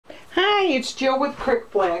Hi, it's Jill with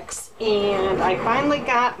cricflix, and I finally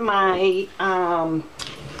got my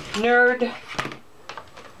Nerd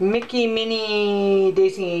Mickey, Minnie,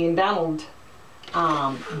 Daisy, and Donald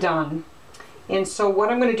done. And so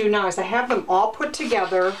what I'm going to do now is I have them all put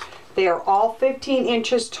together. They are all 15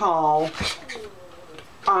 inches tall.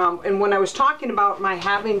 And when I was talking about my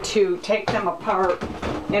having to take them apart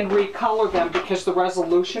and recolor them because the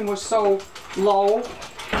resolution was so low,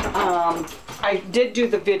 I did do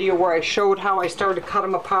the video where I showed how I started to cut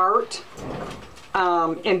them apart.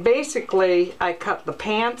 And basically I cut the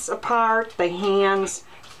pants apart, the hands,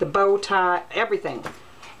 the bow tie, everything.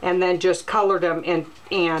 And then just colored them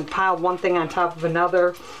and piled one thing on top of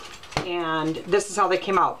another. And this is how they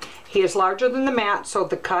came out. He is larger than the mat, so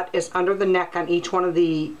the cut is under the neck on each one of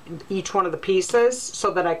the pieces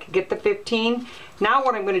so that I could get the 15. Now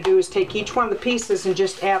what I'm going to do is take each one of the pieces and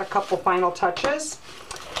just add a couple final touches.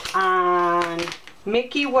 On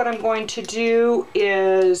Mickey, what I'm going to do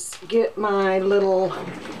is get my little,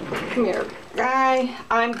 come here, guy.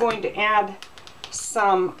 I'm going to add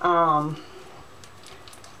some of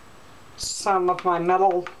my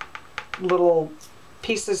metal little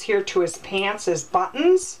pieces here to his pants as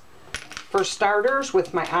buttons for starters,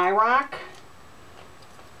 with my eye rock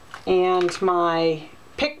and my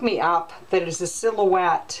pick-me-up that is a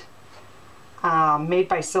silhouette made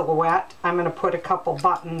by Silhouette. I'm going to put a couple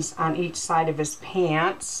buttons on each side of his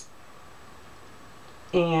pants,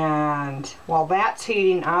 and while that's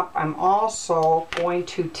heating up, I'm also going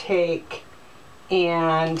to take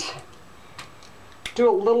and do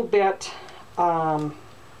a little bit of,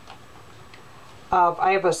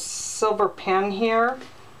 I have a silver pen here,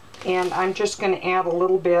 and I'm just going to add a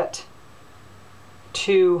little bit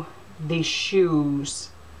to the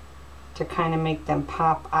shoes to kind of make them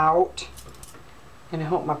pop out. And I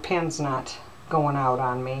hope my pen's not going out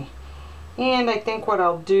on me. And I think what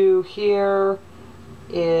I'll do here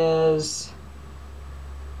is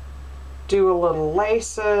do a little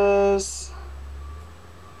laces.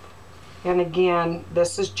 And again,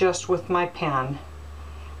 this is just with my pen.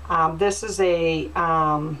 This is a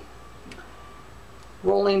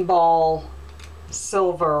rolling ball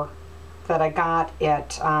silver that I got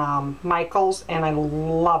at Michael's, and I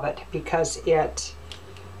love it because it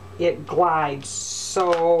glides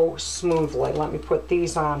so smoothly. Let me put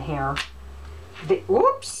these on here.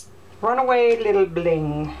 Whoops! Run away, little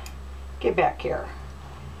bling. Get back here.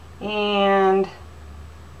 And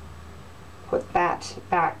put that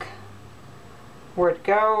back where it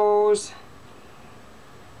goes.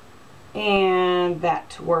 And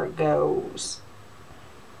that where it goes.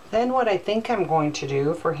 Then what I think I'm going to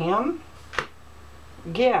do for him,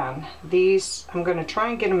 again, these, I'm going to try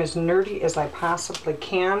and get them as nerdy as I possibly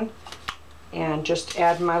can and just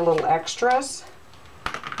add my little extras.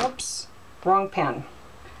 Oops, wrong pen.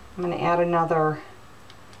 I'm going to add another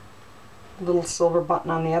little silver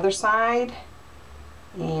button on the other side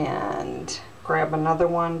and grab another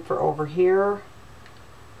one for over here.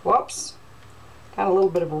 Whoops, got a little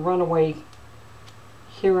bit of a runaway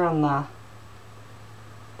here on the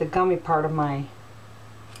gummy part of my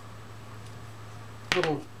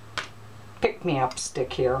little pick-me-up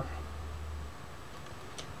stick here.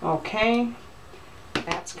 Okay,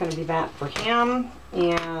 that's going to be that for him.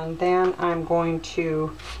 And then I'm going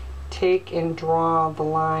to take and draw the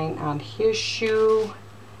line on his shoe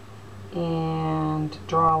and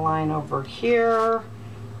draw a line over here.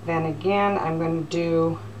 Then again, I'm going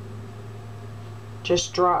to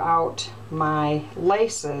just draw out my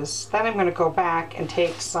laces. Then I'm going to go back and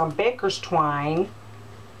take some baker's twine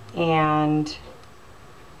and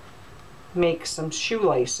make some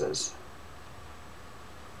shoelaces.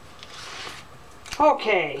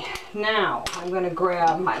 Okay, now I'm going to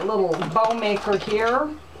grab my little bow maker here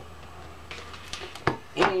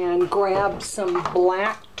and grab some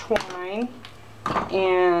black twine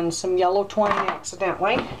and some yellow twine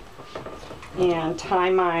accidentally and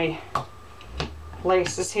tie my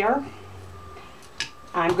laces here.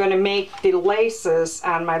 I'm going to make the laces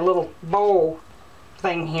on my little bow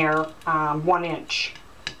thing here 1 inch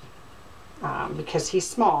because he's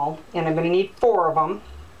small, and I'm going to need 4 of them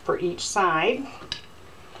for each side.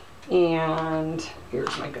 And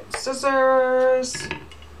here's my good scissors,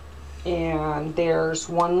 and there's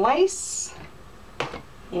one lace,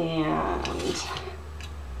 and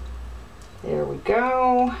there we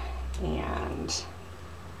go. And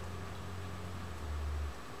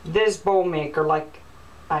this bow maker, like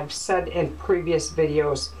I've said in previous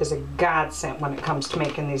videos, is a godsend when it comes to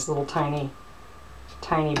making these little tiny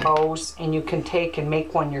bows. And you can take and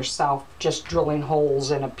make one yourself, just drilling holes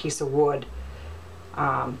in a piece of wood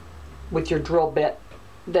with your drill bit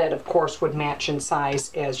that of course would match in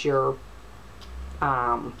size as your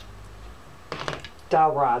dowel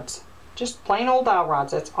rods. Just plain old dowel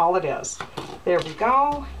rods, that's all it is. There we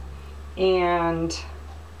go. And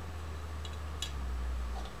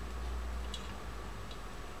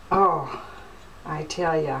oh, I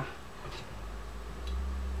tell ya,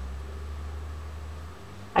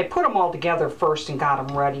 I put them all together first and got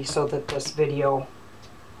them ready so that this video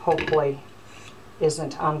hopefully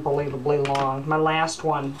isn't unbelievably long. My last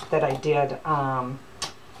one that I did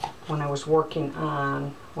when I was working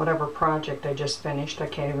on whatever project I just finished, I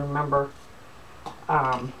can't even remember,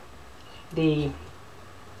 the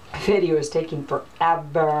video is taking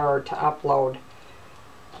forever to upload.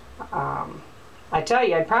 I tell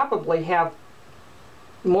you, I'd probably have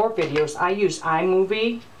more videos. I use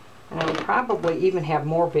iMovie, and I would probably even have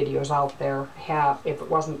more videos out there if it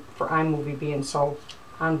wasn't for iMovie being so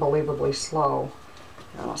unbelievably slow.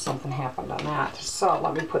 I don't know, something happened on that. So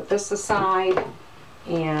let me put this aside,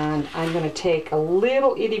 and I'm going to take a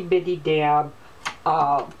little itty bitty dab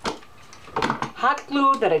of hot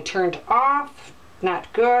glue that I turned off.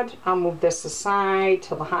 Not good. I'll move this aside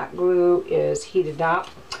till the hot glue is heated up.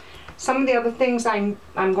 Some of the other things I'm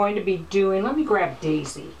going to be doing, let me grab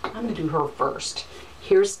Daisy. I'm going to do her first.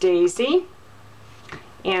 Here's Daisy,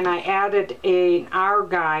 and I added an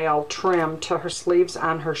argyle trim to her sleeves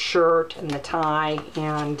on her shirt and the tie,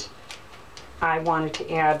 and I wanted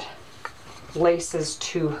to add laces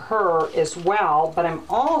to her as well, but I'm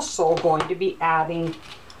also going to be adding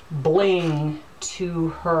bling to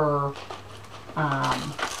her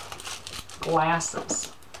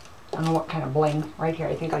glasses. I don't know what kind of bling. Right here,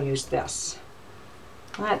 I think I'll use this.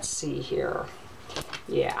 Let's see here.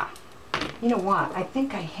 Yeah. You know what? I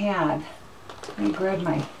think I had, let me grab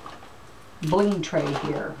my bling tray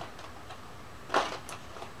here.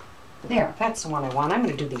 There, that's the one I want. I'm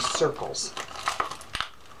going to do these circles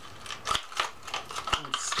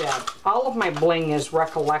instead. All of my bling is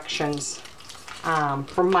recollections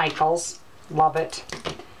from Michaels. Love it.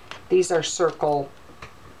 These are circle.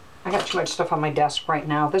 I got too much stuff on my desk right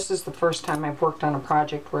now. This is the first time I've worked on a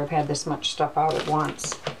project where I've had this much stuff out at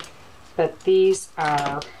once. But these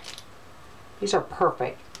are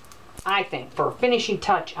perfect, I think, for a finishing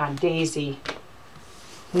touch on Daisy,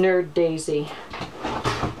 Nerd Daisy.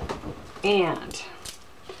 And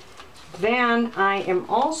then I am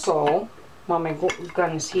also, while my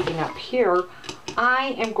gun is heating up here,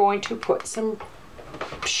 I am going to put some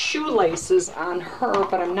shoelaces on her,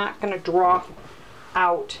 but I'm not going to draw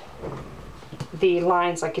out the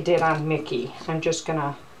lines like I did on Mickey. I'm just going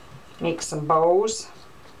to make some bows.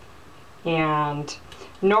 And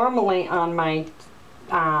normally on my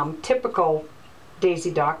typical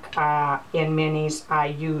Daisy Duck in minis, I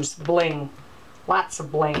use bling, lots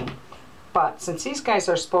of bling. But since these guys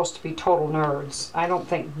are supposed to be total nerds, I don't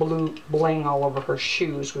think blue bling all over her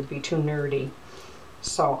shoes would be too nerdy.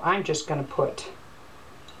 So I'm just going to put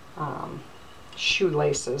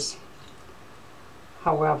shoelaces.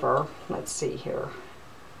 However, let's see here.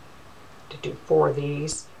 To do 4 of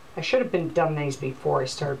these. I should have done these before I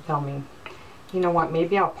started filming. You know what?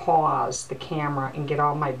 Maybe I'll pause the camera and get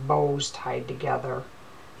all my bows tied together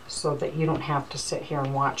so that you don't have to sit here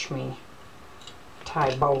and watch me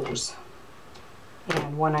tie bows.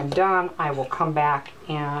 And when I'm done, I will come back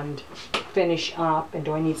and finish up. And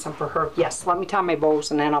do I need some for her? Yes, let me tie my bows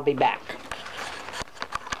and then I'll be back.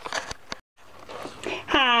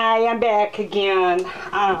 Hi, I'm back again.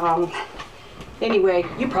 Anyway,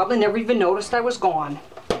 you probably never even noticed I was gone.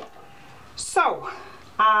 So,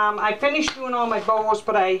 I finished doing all my bows,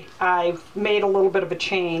 but I've made a little bit of a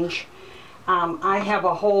change. I have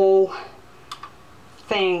a whole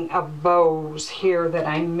thing of bows here that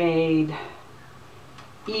I made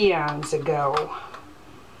eons ago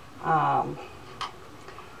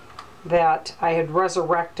that I had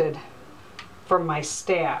resurrected from my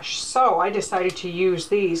stash. So I decided to use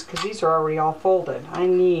these because these are already all folded. I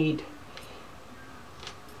need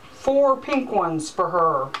 4 pink ones for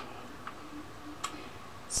her.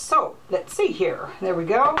 So let's see here. There we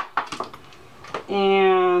go.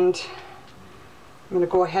 And I'm going to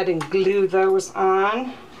go ahead and glue those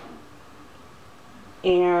on.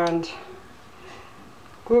 And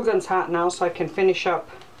glue gun's hot now, so I can finish up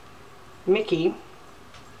Mickey.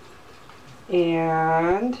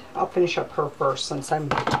 And I'll finish up her first since I've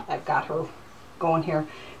got her going here.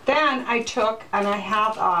 Then I took, and I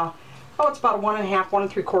have it's about a 1.5, 1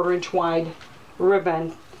 3/4 inch wide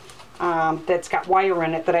ribbon that's got wire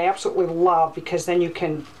in it that I absolutely love, because then you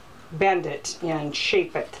can bend it and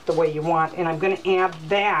shape it the way you want. And I'm going to add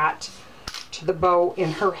that to the bow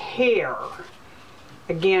in her hair.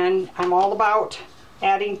 Again, I'm all about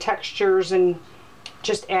adding textures and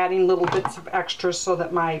just adding little bits of extras so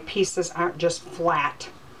that my pieces aren't just flat.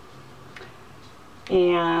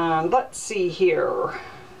 And let's see here.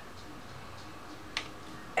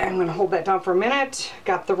 I'm going to hold that down for a minute.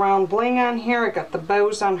 Got the round bling on here. I got the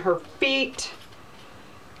bows on her feet.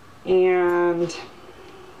 And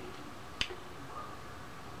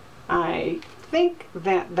I think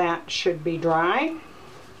that that should be dry.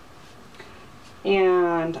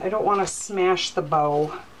 And I don't want to smash the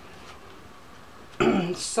bow.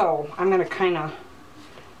 So I'm going to kind of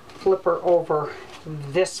flip her over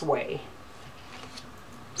this way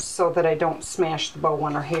so that I don't smash the bow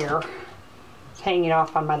on her hair. It's hanging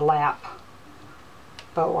off on my lap.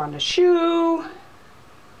 Bow on the shoe.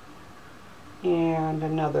 And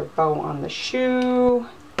another bow on the shoe.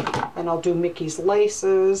 And I'll do Mickey's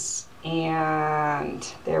laces. And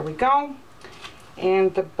there we go.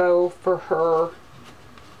 And the bow for her.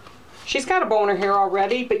 She's got a bow in her hair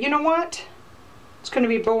already, but you know what? It's going to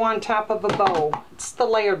be bow on top of a bow. It's the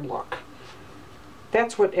layered look.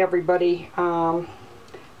 That's what everybody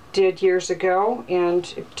did years ago,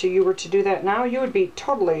 and if you were to do that now, you would be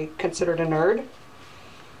totally considered a nerd.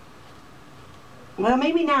 Well,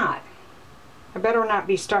 maybe not. I better not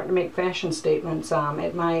be starting to make fashion statements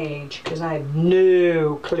at my age, because I have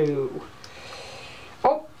no clue.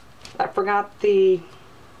 Oh, I forgot the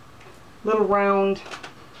little round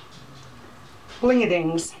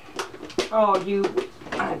bling-a-dings. Oh,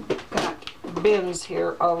 I've got bins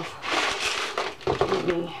here of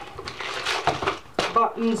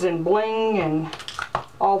buttons and bling and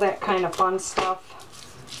all that kind of fun stuff.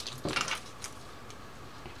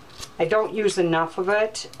 I don't use enough of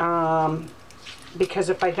it because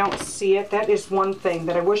if I don't see it, that is one thing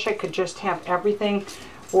that I wish I could just have everything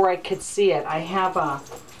where I could see it. I have a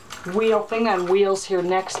wheel thing on wheels here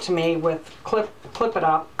next to me with clip it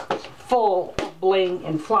up, full of bling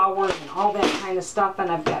and flowers and all that kind of stuff, and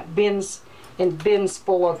I've got bins and bins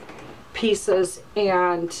full of pieces,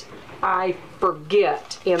 and I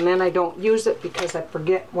forget, and then I don't use it because I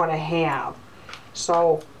forget what I have.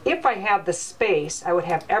 So if I had the space, I would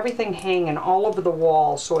have everything hanging all over the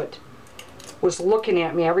wall so it was looking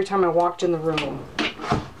at me every time I walked in the room,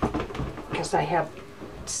 because I have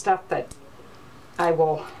stuff that I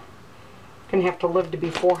will gonna have to live to be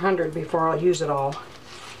 400 before I'll use it all.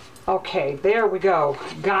 Okay, there we go.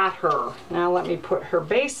 Got her. Now let me put her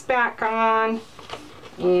base back on.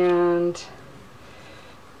 And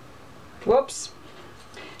whoops.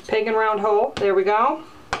 Pagan round hole. There we go.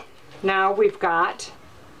 Now we've got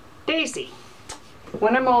Daisy.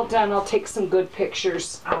 When I'm all done, I'll take some good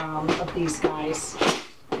pictures of these guys.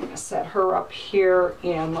 I'm gonna set her up here,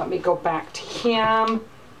 and let me go back to him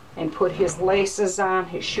and put his laces on,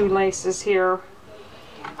 his shoelaces here.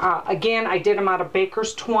 Again, I did them out of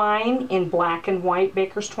baker's twine, in black and white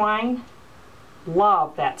baker's twine.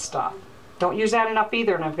 Love that stuff. Don't use that enough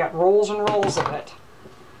either, and I've got rolls and rolls of it.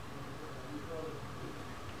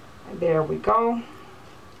 There we go.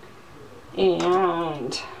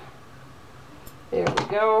 And there we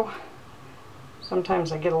go.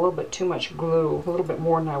 Sometimes I get a little bit too much glue, a little bit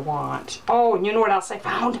more than I want. Oh, and you know what else I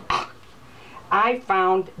found? I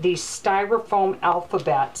found these styrofoam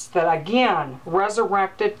alphabets that, again,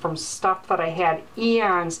 resurrected from stuff that I had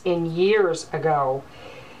eons and years ago.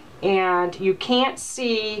 And you can't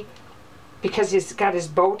see because he's got his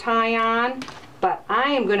bow tie on, but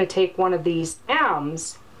I am going to take one of these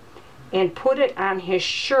M's and put it on his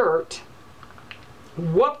shirt.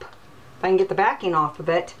 Whoop! If I can get the backing off of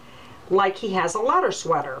it, like he has a letter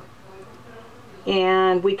sweater.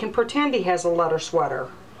 And we can pretend he has a letter sweater,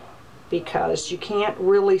 because you can't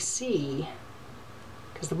really see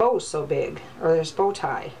because the bow is so big, or there's bow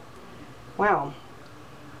tie. Well,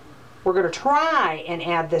 we're going to try and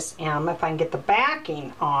add this M if I can get the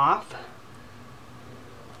backing off.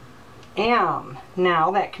 M.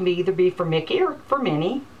 Now that can either be for Mickey or for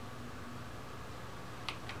Minnie.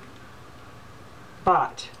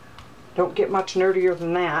 But don't get much nerdier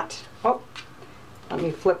than that. Oh, let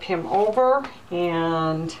me flip him over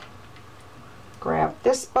and grab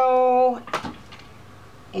this bow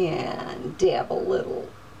and dab a little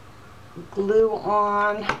glue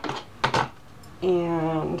on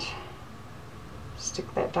and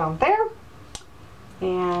stick that down there.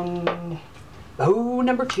 And bow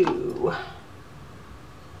number 2.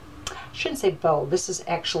 Shouldn't say bow, this is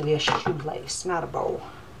actually a shoelace, not a bow.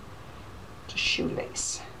 It's a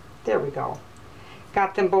shoelace. There we go.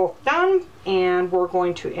 Got them both done, and we're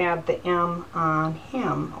going to add the M on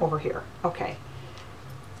him over here. Okay.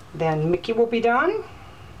 Then Mickey will be done.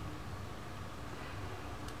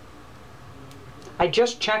 I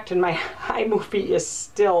just checked and my iMovie is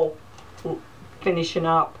still finishing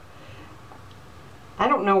up. I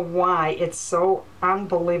don't know why it's so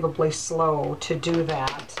unbelievably slow to do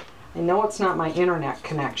that. I know it's not my internet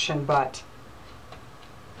connection, but...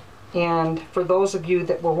 And for those of you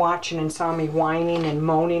that were watching and saw me whining and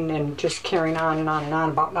moaning and just carrying on and on and on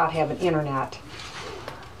about not having internet,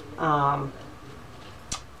 I'm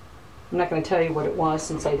not going to tell you what it was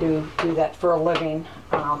since I do that for a living.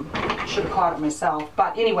 Should have caught it myself.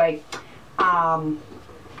 But anyway,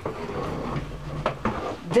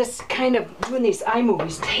 this kind of doing these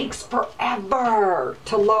iMovies takes forever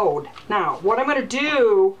to load. Now, what I'm going to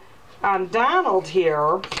do on Donald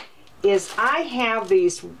here is I have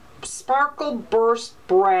these Sparkle Burst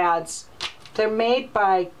brads. They're made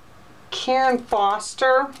by Karen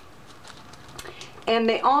Foster, and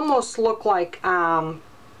they almost look like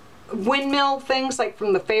windmill things like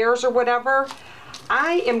from the fairs or whatever.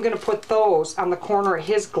 I am going to put those on the corner of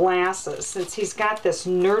his glasses since he's got this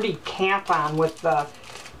nerdy cap on with the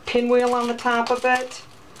pinwheel on the top of it.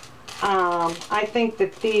 I think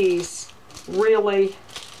that these really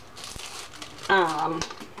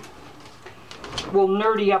will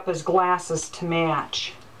nerdy up his glasses to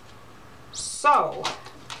match. So,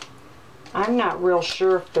 I'm not real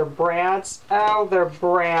sure if they're brads. Oh, they're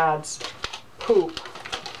brads. Poop.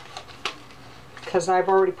 Because I've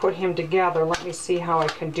already put him together. Let me see how I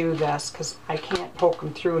can do this, because I can't poke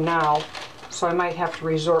him through now. So I might have to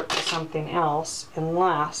resort to something else,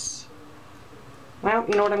 unless... Well,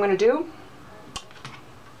 you know what I'm going to do?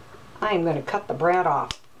 I am going to cut the brad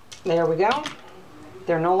off. There we go.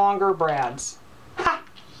 They're no longer brads. Ha!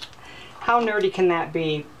 How nerdy can that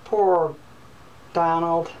be? Poor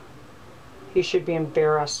Donald. He should be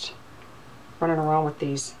embarrassed running around with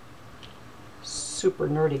these super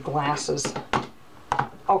nerdy glasses.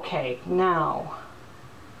 Okay, now,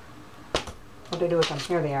 what do I do with them?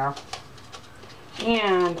 Here they are.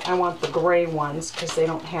 And I want the gray ones because they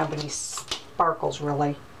don't have any sparkles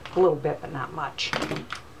really. A little bit, but not much.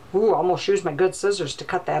 Ooh, almost used my good scissors to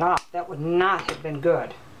cut that off. That would not have been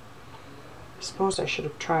good. I suppose I should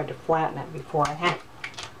have tried to flatten it before I went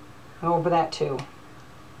over that too.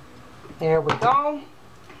 There we go.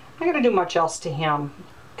 I'm going to do much else to him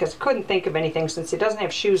because I couldn't think of anything since he doesn't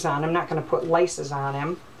have shoes on. I'm not going to put laces on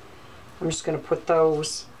him. I'm just going to put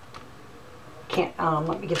those.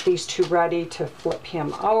 Let me get these two ready to flip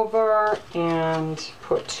him over and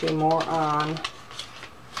put two more on.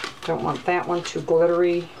 Don't want that one too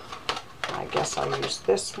glittery. I guess I'll use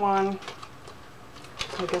this one.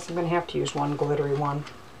 I guess I'm going to have to use one glittery one.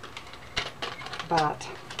 But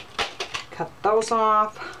cut those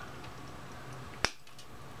off.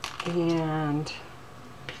 And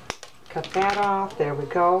cut that off. There we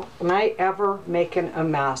go. Am I ever making a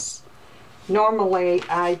mess? Normally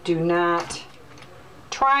I do not,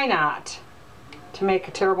 try not to make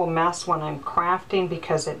a terrible mess when I'm crafting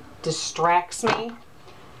because it distracts me.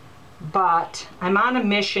 But I'm on a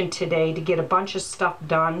mission today to get a bunch of stuff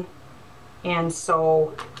done, and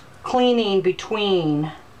so cleaning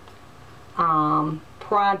between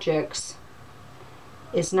projects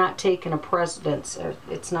is not taking a precedence.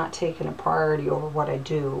 It's not taking a priority over what I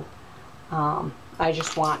do. I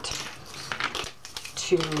just want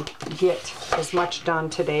to get as much done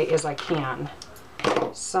today as I can.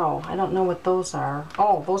 So I don't know what those are.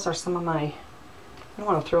 Oh, those are some of my, I don't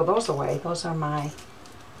want to throw those away. Those are my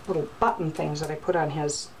little button things that I put on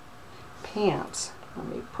his pants. Let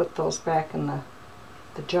me put those back in the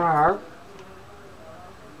jar.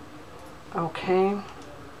 Okay.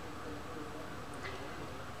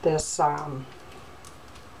 This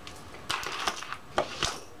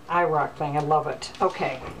iRock thing, I love it.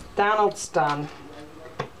 Okay, Donald's done.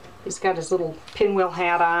 He's got his little pinwheel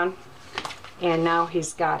hat on, and now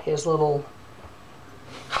he's got his little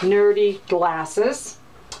nerdy glasses.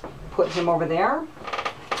 Put him over there.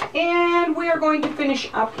 And we are going to finish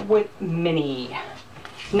up with Minnie.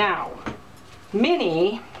 Now,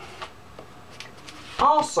 Minnie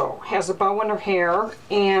also has a bow in her hair,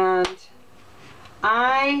 and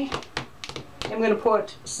I am going to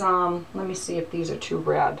put some, let me see if these are too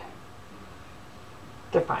red.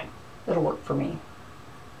 They're fine. It'll work for me.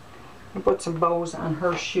 I'm going to put some bows on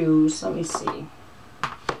her shoes. Let me see.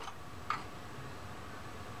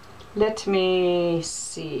 Let me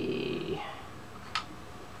see.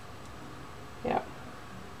 Yep.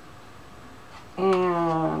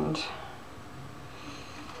 And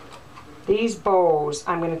these bows,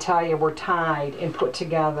 I'm going to tell you, were tied and put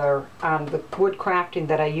together on the wood crafting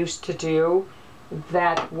that I used to do.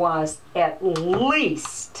 That was at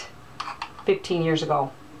least 15 years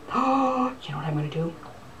ago. Oh, you know what I'm going to do?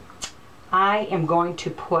 I am going to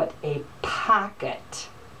put a pocket,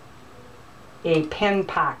 a pen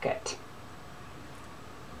pocket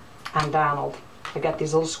on Donald. I got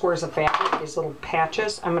these little squares of fabric, these little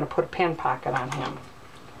patches. I'm going to put a pen pocket on him.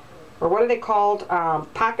 Or what are they called?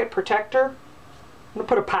 Pocket protector? I'm going to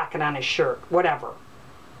put a pocket on his shirt, whatever.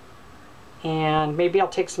 And maybe I'll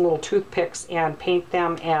take some little toothpicks and paint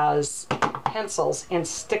them as pencils and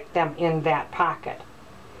stick them in that pocket.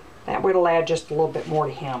 That way it'll add just a little bit more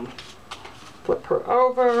to him. Flip her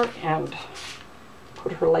over and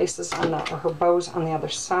put her laces on the, or her bows on the other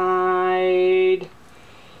side.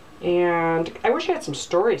 And I wish I had some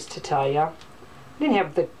stories to tell you. I didn't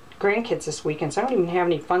have the grandkids this weekend, so I don't even have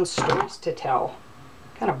any fun stories to tell.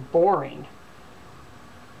 Kind of boring.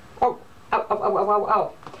 Oh, oh, oh, oh, oh, oh,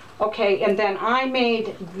 oh. Okay, and then I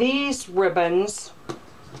made these ribbons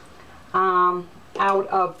out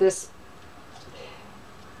of this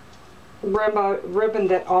ribbon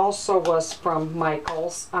that also was from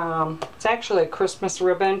Michael's. It's actually a Christmas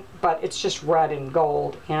ribbon, but it's just red and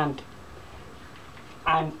gold, and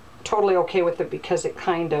I'm totally okay with it because it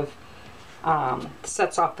kind of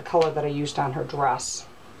sets off the color that I used on her dress.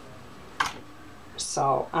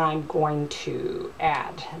 So I'm going to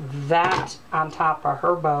add that on top of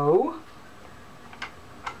her bow.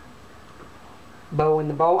 Bow in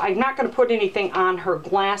the bow. I'm not going to put anything on her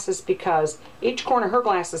glasses because each corner of her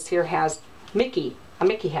glasses here has a Mickey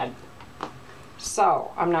head.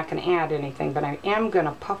 So I'm not going to add anything, but I am going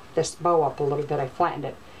to puff this bow up a little bit. I flattened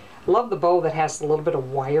it. I love the bow that has a little bit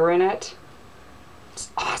of wire in it.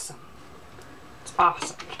 It's awesome. It's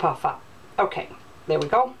awesome to puff up. Okay, there we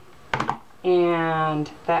go. And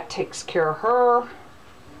that takes care of her.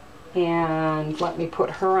 And let me put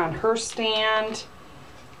her on her stand.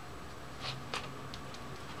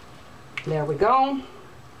 There we go.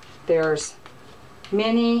 There's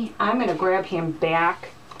Minnie. I'm going to grab him back,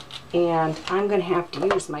 and I'm going to have to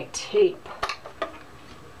use my tape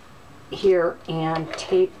here and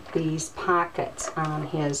tape these pockets on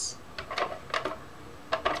his,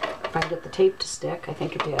 if I get the tape to stick. I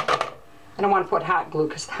think it did. I don't want to put hot glue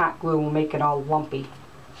because hot glue will make it all lumpy.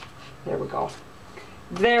 There we go.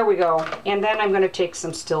 There we go. And then I'm going to take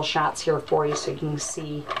some still shots here for you so you can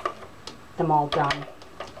see them all done.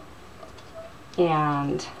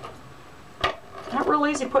 And not real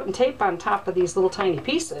easy putting tape on top of these little tiny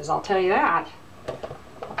pieces, I'll tell you that.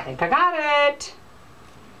 I think I got it.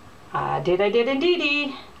 I did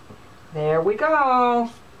indeedy. There we go.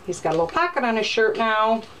 He's got a little pocket on his shirt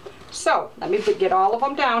now. So let me get all of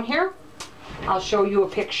them down here. I'll show you a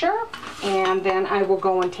picture, and then I will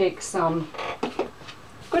go and take some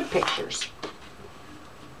good pictures.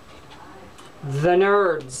 The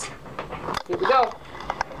nerds. Here we go.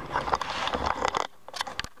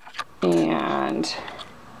 And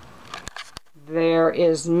there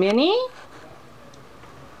is Minnie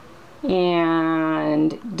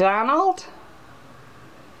and Donald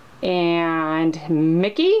and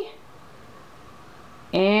Mickey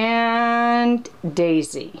and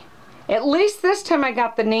Daisy. At least this time I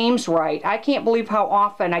got the names right. I can't believe how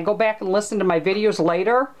often I go back and listen to my videos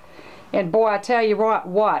later, and boy, I tell you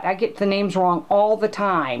what, I get the names wrong all the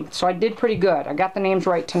time. So I did pretty good. I got the names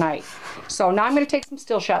right tonight. So now I'm going to take some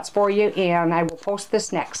still shots for you, and I will post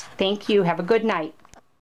this next. Thank you. Have a good night.